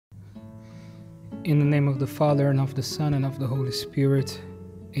In the name of the Father, and of the Son, and of the Holy Spirit.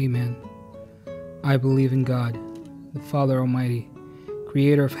 Amen. I believe in God, the Father Almighty,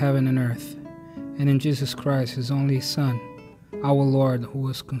 creator of heaven and earth, and in Jesus Christ, his only Son, our Lord, who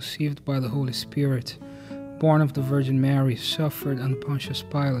was conceived by the Holy Spirit, born of the Virgin Mary, suffered under Pontius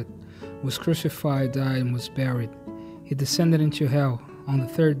Pilate, was crucified, died, and was buried. He descended into hell. On the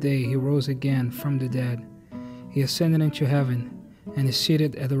third day he rose again from the dead. He ascended into heaven, and is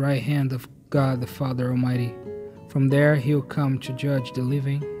seated at the right hand of God the Father Almighty. From there he will come to judge the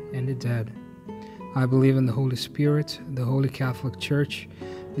living and the dead. I believe in the Holy Spirit, the Holy Catholic Church,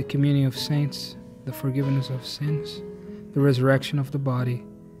 the communion of saints, the forgiveness of sins, the resurrection of the body,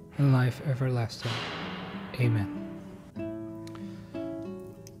 and life everlasting. Amen.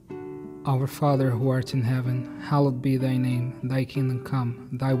 Our Father, who art in heaven, hallowed be thy name. Thy kingdom come,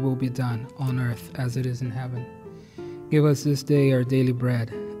 thy will be done, on earth as it is in heaven. Give us this day our daily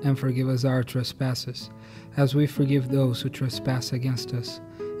bread, and forgive us our trespasses, as we forgive those who trespass against us.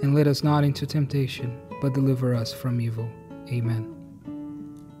 And lead us not into temptation, but deliver us from evil. Amen.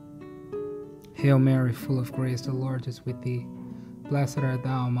 Hail Mary, full of grace, the Lord is with thee. Blessed art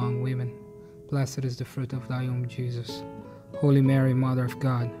thou among women. Blessed is the fruit of thy womb, Jesus. Holy Mary, Mother of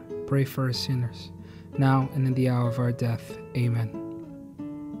God, pray for us sinners, now and in the hour of our death. Amen.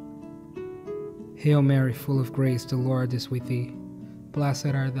 Hail Mary, full of grace, the Lord is with thee. Blessed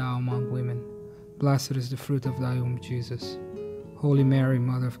art thou among women. Blessed is the fruit of thy womb, Jesus. Holy Mary,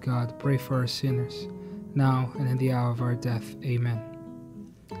 Mother of God, pray for us sinners, now and in the hour of our death. Amen.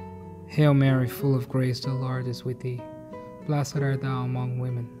 Hail Mary, full of grace, the Lord is with thee. Blessed art thou among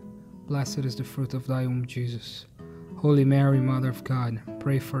women. Blessed is the fruit of thy womb, Jesus. Holy Mary, Mother of God,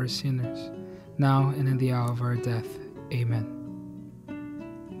 pray for us sinners, now and in the hour of our death. Amen.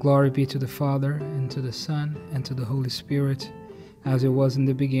 Glory be to the Father, and to the Son, and to the Holy Spirit, as it was in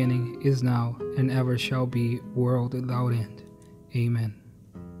the beginning, is now, and ever shall be, world without end. Amen.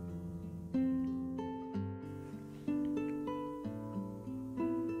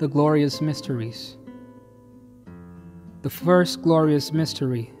 The glorious mysteries. The first glorious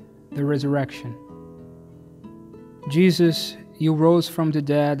mystery, the resurrection. Jesus, you rose from the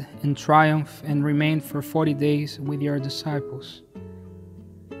dead in triumph and remained for 40 days with your disciples,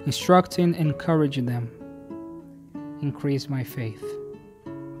 instructing and encouraging them. Increase my faith.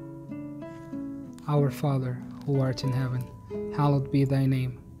 Our Father, who art in heaven, hallowed be thy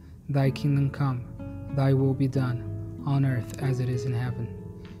name. Thy kingdom come, thy will be done, on earth as it is in heaven.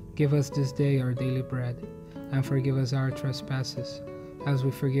 Give us this day our daily bread, and forgive us our trespasses, as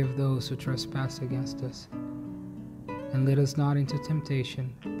we forgive those who trespass against us. And lead us not into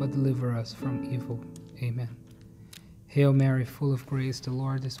temptation, but deliver us from evil. Amen. Hail Mary, full of grace, the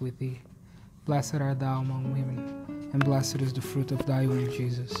Lord is with thee. Blessed art thou among women, and blessed is the fruit of thy womb,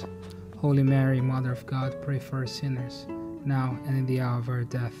 Jesus. Holy Mary, Mother of God, pray for us sinners, now and in the hour of our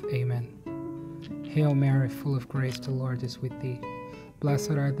death. Amen. Hail Mary, full of grace, the Lord is with thee.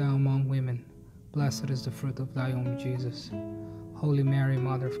 Blessed art thou among women. Blessed is the fruit of thy womb, Jesus. Holy Mary,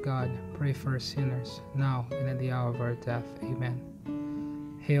 Mother of God, pray for us sinners, now and in the hour of our death. Amen.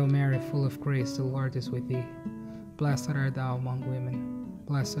 Hail Mary, full of grace, the Lord is with thee. Blessed art thou among women.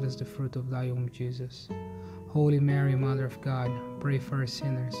 Blessed is the fruit of thy womb, Jesus. Holy Mary, Mother of God, pray for us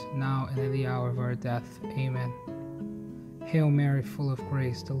sinners, now and in the hour of our death. Amen. Hail Mary, full of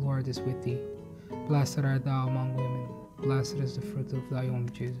grace, the Lord is with thee. Blessed art thou among women. Blessed is the fruit of thy womb,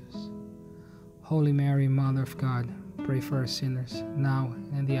 Jesus. Holy Mary, Mother of God, pray for us sinners, now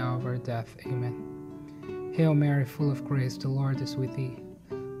and in the hour of our death. Amen. Hail Mary, full of grace, the Lord is with thee.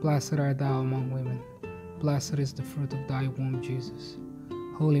 Blessed art thou among women. Blessed is the fruit of thy womb, Jesus.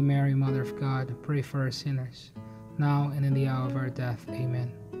 Holy Mary, Mother of God, pray for us sinners, now and in the hour of our death.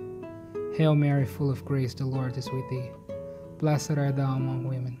 Amen. Hail Mary, full of grace, the Lord is with thee. Blessed art thou among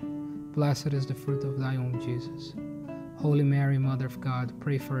women. Blessed is the fruit of thy womb, Jesus. Holy Mary, Mother of God,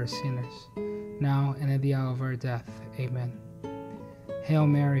 pray for us sinners, now and at the hour of our death. Amen. Hail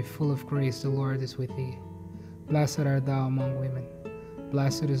Mary, full of grace, the Lord is with thee. Blessed art thou among women.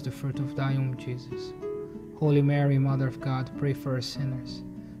 Blessed is the fruit of thy womb, Jesus. Holy Mary, Mother of God, pray for us sinners,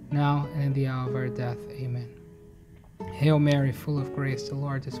 now and in the hour of our death. Amen. Hail Mary, full of grace, the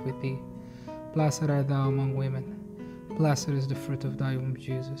Lord is with thee. Blessed art thou among women. Blessed is the fruit of thy womb,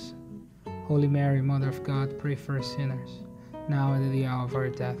 Jesus. Holy Mary, Mother of God, pray for us sinners, now and at the hour of our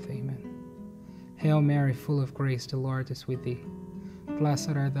death. Amen. Hail Mary, full of grace, the Lord is with thee. Blessed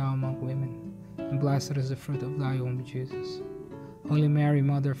art thou among women, and blessed is the fruit of thy womb, Jesus. Holy Mary,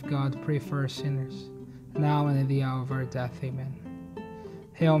 Mother of God, pray for us sinners, now and at the hour of our death. Amen.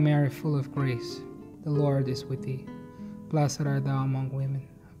 Hail Mary, full of grace, the Lord is with thee. Blessed art thou among women.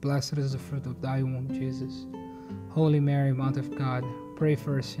 Blessed is the fruit of thy womb, Jesus. Holy Mary, Mother of God, pray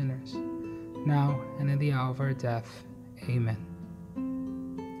for us sinners, now and in the hour of our death. Amen.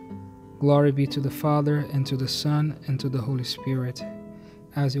 Glory be to the Father, and to the Son, and to the Holy Spirit,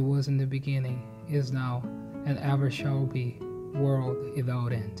 as it was in the beginning, is now, and ever shall be, world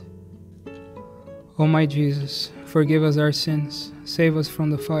without end. O my Jesus, forgive us our sins, save us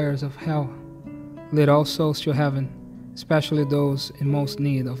from the fires of hell, lead all souls to heaven, especially those in most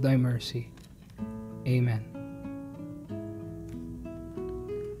need of thy mercy. Amen.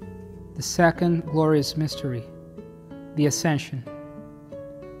 The second glorious mystery, the Ascension.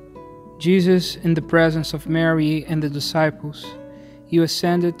 Jesus, in the presence of Mary and the disciples, you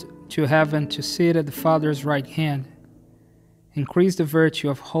ascended to heaven to sit at the Father's right hand. Increase the virtue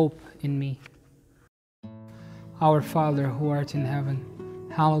of hope in me. Our Father, who art in heaven,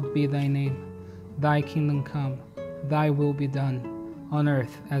 hallowed be thy name. Thy kingdom come, thy will be done, on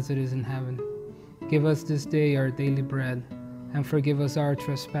earth as it is in heaven. Give us this day our daily bread, and forgive us our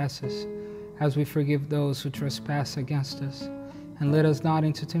trespasses, as we forgive those who trespass against us. And lead us not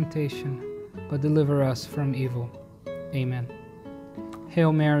into temptation, but deliver us from evil. Amen.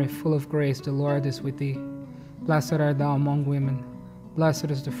 Hail Mary, full of grace, the Lord is with thee. Blessed art thou among women.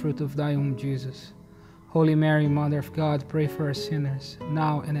 Blessed is the fruit of thy womb, Jesus. Holy Mary, Mother of God, pray for us sinners,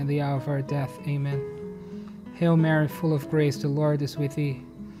 now and at the hour of our death. Amen. Hail Mary, full of grace, the Lord is with thee.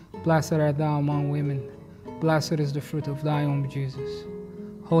 Blessed art thou among women. Blessed is the fruit of thy womb, Jesus.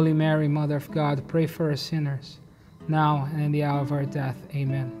 Holy Mary, Mother of God, pray for us sinners, now and in the hour of our death.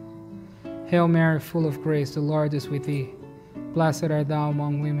 Amen. Hail Mary, full of grace, the Lord is with thee. Blessed art thou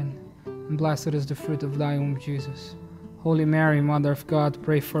among women, and blessed is the fruit of thy womb, Jesus. Holy Mary, Mother of God,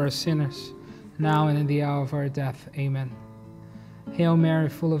 pray for us sinners, now and in the hour of our death. Amen. Hail Mary,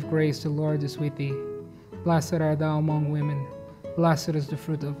 full of grace, the Lord is with thee. Blessed art thou among women, blessed is the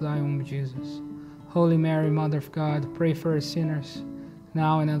fruit of thy womb, Jesus. Holy Mary, Mother of God, pray for us sinners,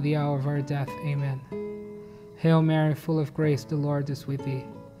 now and at the hour of our death. Amen. Hail Mary, full of grace, the Lord is with thee.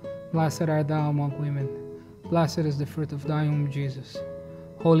 Blessed art thou among women, blessed is the fruit of thy womb, Jesus.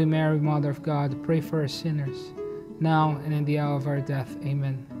 Holy Mary, Mother of God, pray for us sinners, now and in the hour of our death.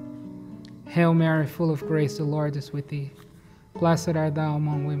 Amen. Hail Mary, full of grace, the Lord is with thee. Blessed art thou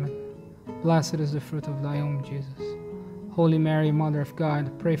among women, blessed is the fruit of thy womb, Jesus. Holy Mary, Mother of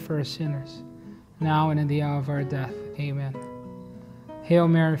God, pray for us sinners, now and in the hour of our death. Amen. Hail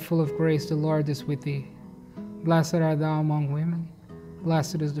Mary, full of grace, the Lord is with thee. Blessed art thou among women,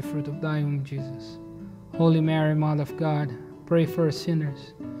 blessed is the fruit of thy womb, Jesus. Holy Mary, Mother of God, pray for us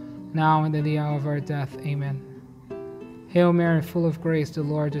sinners, now and at the hour of our death. Amen. Hail Mary, full of grace, the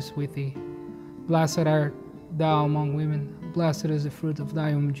Lord is with thee. Blessed art thou among women, blessed is the fruit of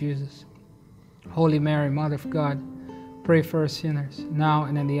thy womb, Jesus. Holy Mary, Mother of God, pray for us sinners, now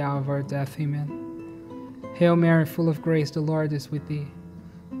and at the hour of our death. Amen. Hail Mary, full of grace, the Lord is with thee.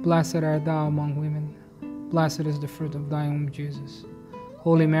 Blessed art thou among women, blessed is the fruit of thy womb, Jesus.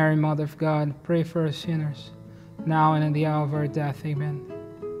 Holy Mary, Mother of God, pray for us sinners, now and at the hour of our death. Amen.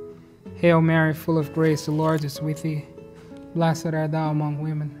 Hail Mary, full of grace, the Lord is with thee. Blessed art thou among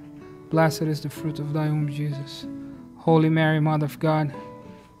women, blessed is the fruit of thy womb, Jesus. Holy Mary, Mother of God,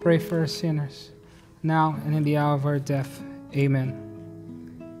 pray for us sinners, now and in the hour of our death. Amen.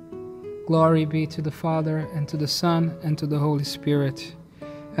 Glory be to the Father, and to the Son, and to the Holy Spirit,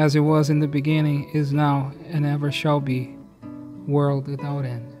 as it was in the beginning, is now, and ever shall be, world without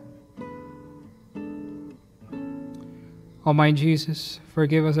end. O my Jesus,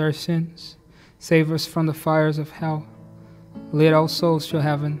 forgive us our sins, save us from the fires of hell, lead all souls to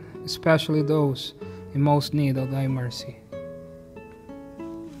heaven, especially those in most need of thy mercy.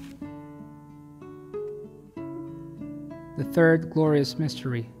 The third glorious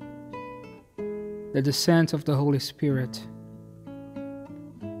mystery, the descent of the Holy Spirit.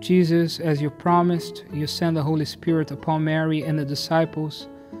 Jesus, as you promised, you sent the Holy Spirit upon Mary and the disciples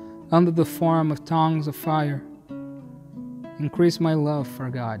under the form of tongues of fire. Increase my love for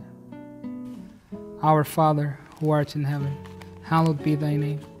God. Our Father, who art in heaven, hallowed be thy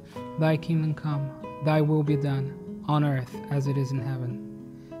name. Thy kingdom come, thy will be done, on earth as it is in heaven.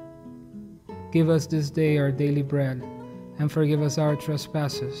 Give us this day our daily bread, and forgive us our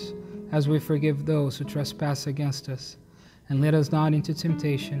trespasses, as we forgive those who trespass against us. And lead us not into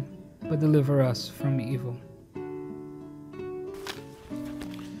temptation, but deliver us from evil.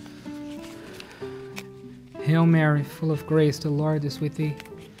 Hail Mary, full of grace, the Lord is with thee.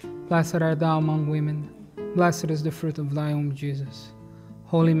 Blessed art thou among women, blessed is the fruit of thy womb, Jesus.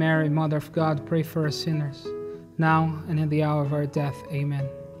 Holy Mary, Mother of God, pray for us sinners, now and in the hour of our death. Amen.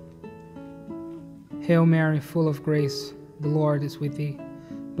 Hail Mary, full of grace, the Lord is with thee.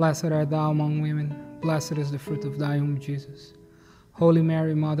 Blessed art thou among women, blessed is the fruit of thy womb, Jesus. Holy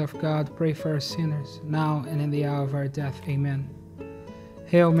Mary, Mother of God, pray for us sinners, now and in the hour of our death. Amen.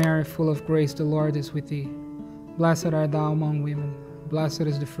 Hail Mary, full of grace, the Lord is with thee. Blessed art thou among women, blessed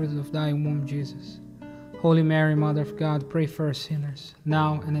is the fruit of thy womb, Jesus. Holy Mary, Mother of God, pray for us sinners,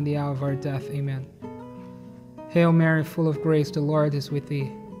 now and in the hour of our death. Amen. Hail Mary, full of grace, the Lord is with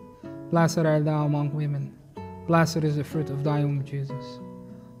thee. Blessed art thou among women, blessed is the fruit of thy womb, Jesus.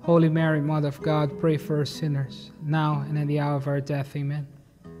 Holy Mary, Mother of God, pray for us sinners, now and in the hour of our death. Amen.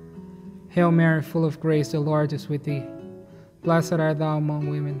 Hail Mary, full of grace, the Lord is with thee. Blessed art thou among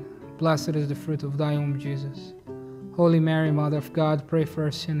women, blessed is the fruit of thy womb, Jesus. Holy Mary, Mother of God, pray for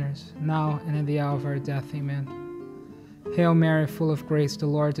us sinners, now and in the hour of our death. Amen. Hail Mary, full of grace, the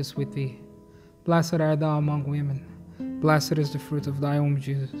Lord is with thee. Blessed art thou among women, blessed is the fruit of thy womb,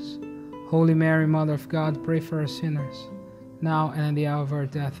 Jesus. Holy Mary, Mother of God, pray for us sinners, now and in the hour of our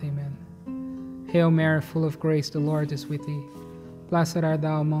death. Amen. Hail Mary, full of grace, the Lord is with thee. Blessed art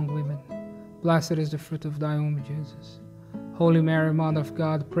thou among women, blessed is the fruit of thy womb, Jesus. Holy Mary, Mother of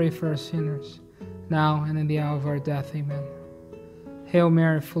God, pray for us sinners, now and in the hour of our death. Amen. Hail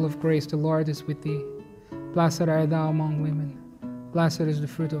Mary, full of grace, the Lord is with thee. Blessed art thou among women, blessed is the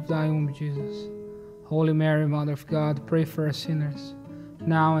fruit of thy womb, Jesus. Holy Mary, Mother of God, pray for us sinners,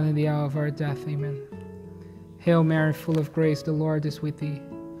 now and in the hour of our death. Amen. Hail Mary, full of grace, the Lord is with thee.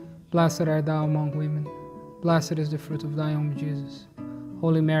 Blessed art thou among women, blessed is the fruit of thy womb, Jesus.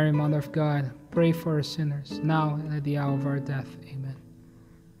 Holy Mary, Mother of God, pray for us sinners, now and at the hour of our death. Amen.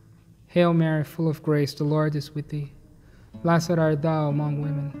 Hail Mary, full of grace, the Lord is with thee. Blessed art thou among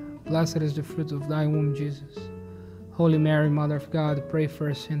women, blessed is the fruit of thy womb, Jesus. Holy Mary, Mother of God, pray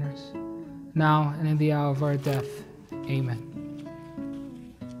for us sinners, now and in the hour of our death. Amen.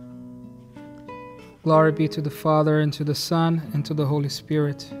 Glory be to the Father, and to the Son, and to the Holy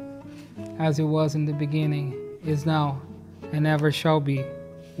Spirit, as it was in the beginning, is now, and ever shall be,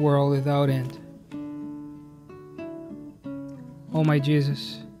 world without end. O my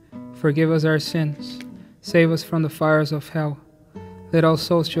Jesus, forgive us our sins, save us from the fires of hell, lead all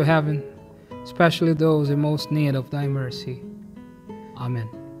souls to heaven, especially those in most need of thy mercy. Amen.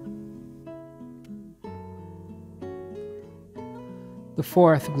 The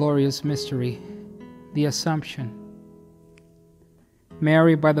fourth glorious mystery, the Assumption.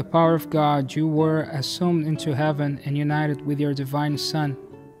 Mary, by the power of God, you were assumed into heaven and united with your divine Son.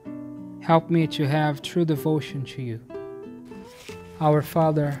 Help me to have true devotion to you. Our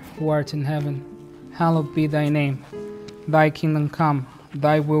Father, who art in heaven, hallowed be thy name. Thy kingdom come,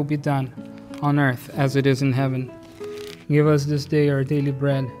 thy will be done, on earth as it is in heaven. Give us this day our daily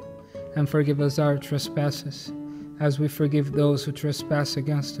bread, and forgive us our trespasses, as we forgive those who trespass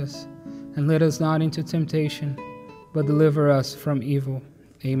against us. And lead us not into temptation, but deliver us from evil.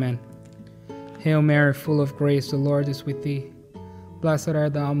 Amen. Hail Mary, full of grace, the Lord is with thee. Blessed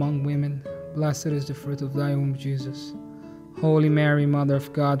art thou among women, blessed is the fruit of thy womb, Jesus. Holy Mary, Mother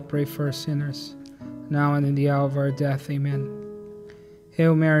of God, pray for us sinners, now and in the hour of our death. Amen.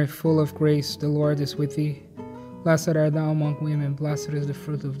 Hail Mary, full of grace, the Lord is with thee. Blessed art thou among women, blessed is the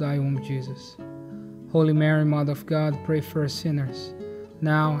fruit of thy womb, Jesus. Holy Mary, Mother of God, pray for us sinners,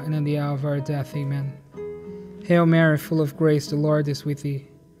 now and in the hour of our death. Amen. Hail Mary, full of grace, the Lord is with thee.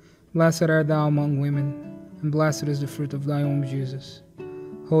 Blessed art thou among women, and blessed is the fruit of thy womb, Jesus.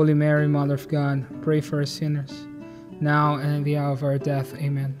 Holy Mary, Mother of God, pray for us sinners, now and in the hour of our death.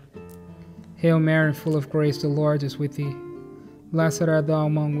 Amen. Hail Mary, full of grace, the Lord is with thee. Blessed art thou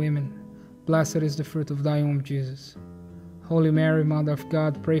among women, blessed is the fruit of thy womb, Jesus. Holy Mary, Mother of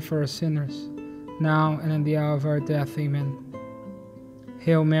God, pray for us sinners, now and in the hour of our death. Amen.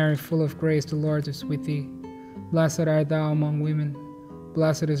 Hail Mary, full of grace, the Lord is with thee. Blessed art thou among women,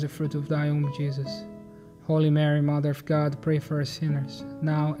 blessed is the fruit of thy womb, Jesus. Holy Mary, Mother of God, pray for us sinners,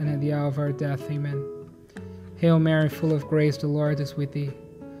 now and at the hour of our death. Amen. Hail Mary, full of grace, the Lord is with thee.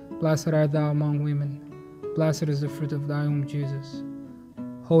 Blessed art thou among women, blessed is the fruit of thy womb, Jesus.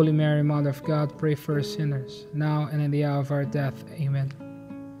 Holy Mary, Mother of God, pray for us sinners, now and in the hour of our death. Amen.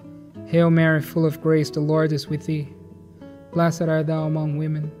 Hail Mary, full of grace, the Lord is with thee. Blessed art thou among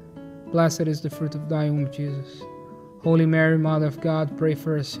women, blessed is the fruit of thy womb, Jesus. Holy Mary, Mother of God, pray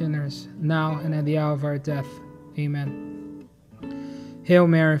for us sinners, now and at the hour of our death. Amen. Hail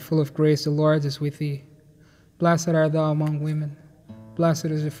Mary, full of grace, the Lord is with thee. Blessed art thou among women, blessed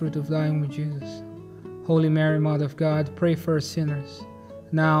is the fruit of thy womb, Jesus. Holy Mary, Mother of God, pray for us sinners,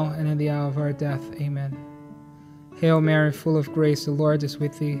 now and at the hour of our death. Amen. Hail Mary, full of grace, the Lord is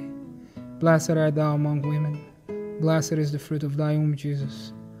with thee. Blessed art thou among women, blessed is the fruit of thy womb,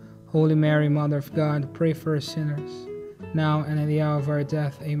 Jesus. Holy Mary, Mother of God, pray for us sinners, now and at the hour of our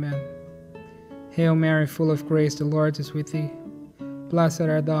death. Amen. Hail Mary, full of grace, the Lord is with thee. Blessed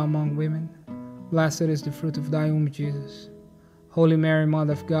art thou among women. Blessed is the fruit of thy womb, Jesus. Holy Mary,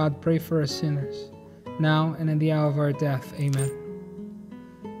 Mother of God, pray for us sinners, now and at the hour of our death. Amen.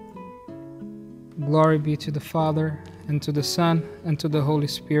 Glory be to the Father, and to the Son, and to the Holy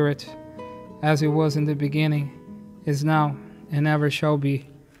Spirit, as it was in the beginning, is now, and ever shall be,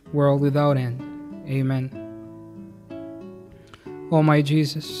 world without end. Amen. O my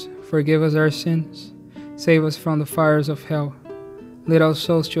Jesus, forgive us our sins, save us from the fires of hell, lead all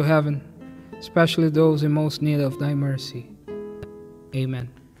souls to heaven, especially those in most need of thy mercy. Amen.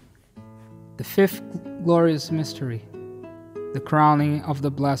 The fifth glorious mystery, the crowning of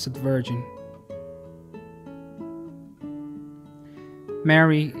the Blessed Virgin.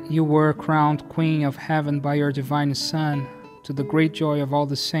 Mary, you were crowned Queen of Heaven by your divine Son, to the great joy of all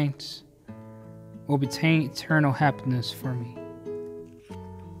the saints. Obtain eternal happiness for me.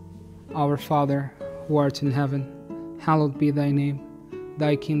 Our Father, who art in heaven, hallowed be thy name.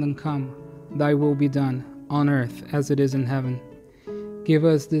 Thy kingdom come, thy will be done, on earth as it is in heaven. Give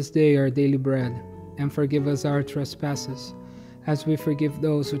us this day our daily bread, and forgive us our trespasses, as we forgive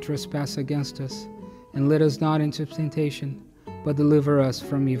those who trespass against us. And lead us not into temptation, but deliver us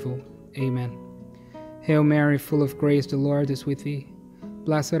from evil. Amen. Hail Mary, full of grace, the Lord is with thee.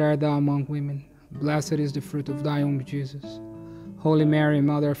 Blessed art thou among women. Blessed is the fruit of thy womb, Jesus. Holy Mary,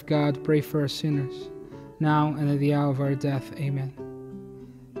 Mother of God, pray for us sinners, now and at the hour of our death. Amen.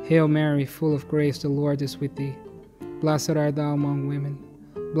 Hail Mary, full of grace, the Lord is with thee. Blessed art thou among women.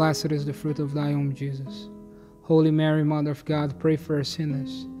 Blessed is the fruit of thy womb, Jesus. Holy Mary, Mother of God, pray for us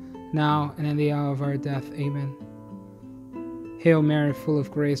sinners, now and at the hour of our death. Amen. Hail Mary, full of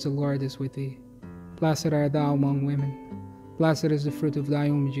grace, the Lord is with thee. Blessed art thou among women. Blessed is the fruit of thy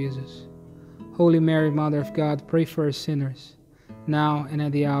womb, Jesus. Holy Mary, Mother of God, pray for us sinners, now and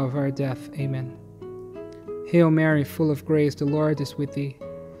at the hour of our death. Amen. Hail Mary, full of grace, the Lord is with thee.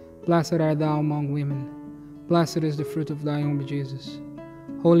 Blessed art thou among women. Blessed is the fruit of thy womb, Jesus.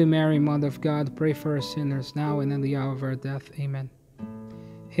 Holy Mary, Mother of God, pray for us sinners, now and at the hour of our death. Amen.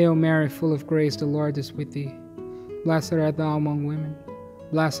 Hail Mary, full of grace, the Lord is with thee. Blessed art thou among women.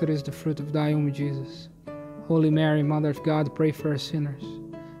 Blessed is the fruit of thy womb, Jesus. Holy Mary, Mother of God, pray for us sinners,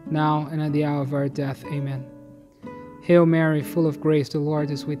 now and at the hour of our death. Amen. Hail Mary, full of grace, the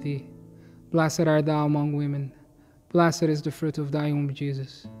Lord is with thee. Blessed art thou among women. Blessed is the fruit of thy womb,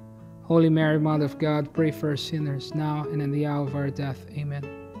 Jesus. Holy Mary, Mother of God, pray for us sinners, now and at the hour of our death. Amen.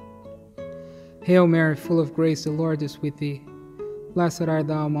 Hail Mary, full of grace, the Lord is with thee. Blessed art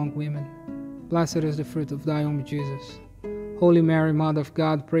thou among women. Blessed is the fruit of thy womb, Jesus. Holy Mary, Mother of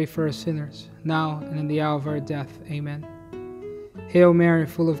God, pray for us sinners, now and in the hour of our death. Amen. Hail Mary,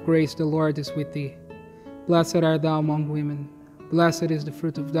 full of grace, the Lord is with thee. Blessed art thou among women. Blessed is the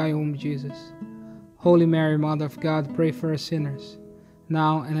fruit of thy womb, Jesus. Holy Mary, Mother of God, pray for us sinners,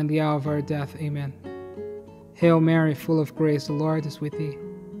 now and in the hour of our death. Amen. Hail Mary, full of grace, the Lord is with thee.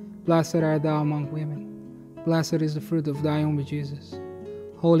 Blessed art thou among women. Blessed is the fruit of thy womb, Jesus.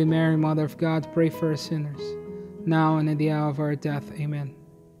 Holy Mary, Mother of God, pray for us sinners, now and at the hour of our death. Amen.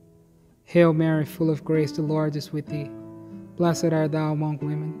 Hail Mary, full of grace, the Lord is with thee. Blessed art thou among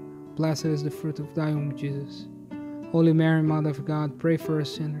women. Blessed is the fruit of thy womb, Jesus. Holy Mary, Mother of God, pray for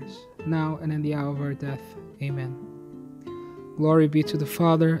us sinners, now and in the hour of our death. Amen. Glory be to the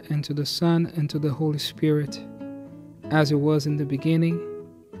Father, and to the Son, and to the Holy Spirit, as it was in the beginning,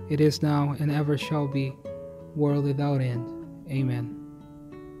 it is now, and ever shall be, world without end. Amen.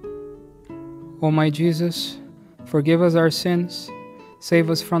 O my Jesus, forgive us our sins,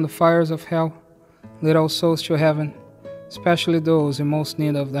 save us from the fires of hell, lead all souls to heaven, especially those in most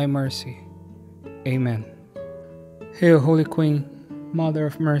need of thy mercy. Amen. Hail, Holy Queen, Mother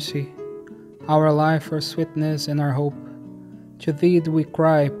of Mercy, our life, our sweetness, and our hope. To thee do we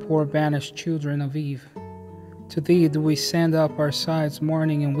cry, poor banished children of Eve. To thee do we send up our sighs,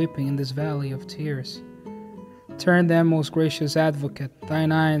 mourning and weeping in this valley of tears. Turn then, most gracious Advocate,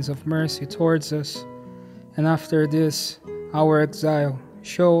 thine eyes of mercy towards us, and after this our exile,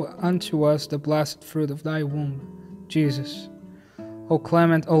 show unto us the blessed fruit of thy womb, Jesus. O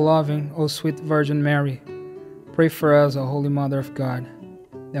clement, O loving, O sweet Virgin Mary, pray for us, O Holy Mother of God,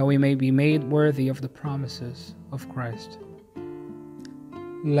 that we may be made worthy of the promises of Christ.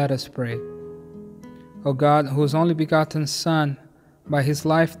 Let us pray. O God, whose only begotten Son, by his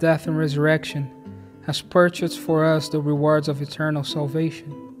life, death, and resurrection, has purchased for us the rewards of eternal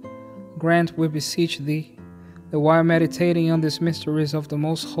salvation, grant, we beseech thee, that while meditating on these mysteries of the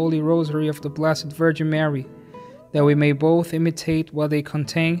most holy Rosary of the Blessed Virgin Mary, that we may both imitate what they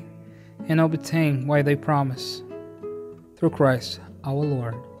contain and obtain what they promise. through Christ our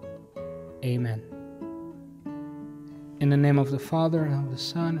Lord. Amen. In the name of the Father, and of the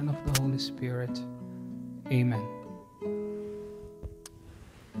Son, and of the Holy Spirit. Amen.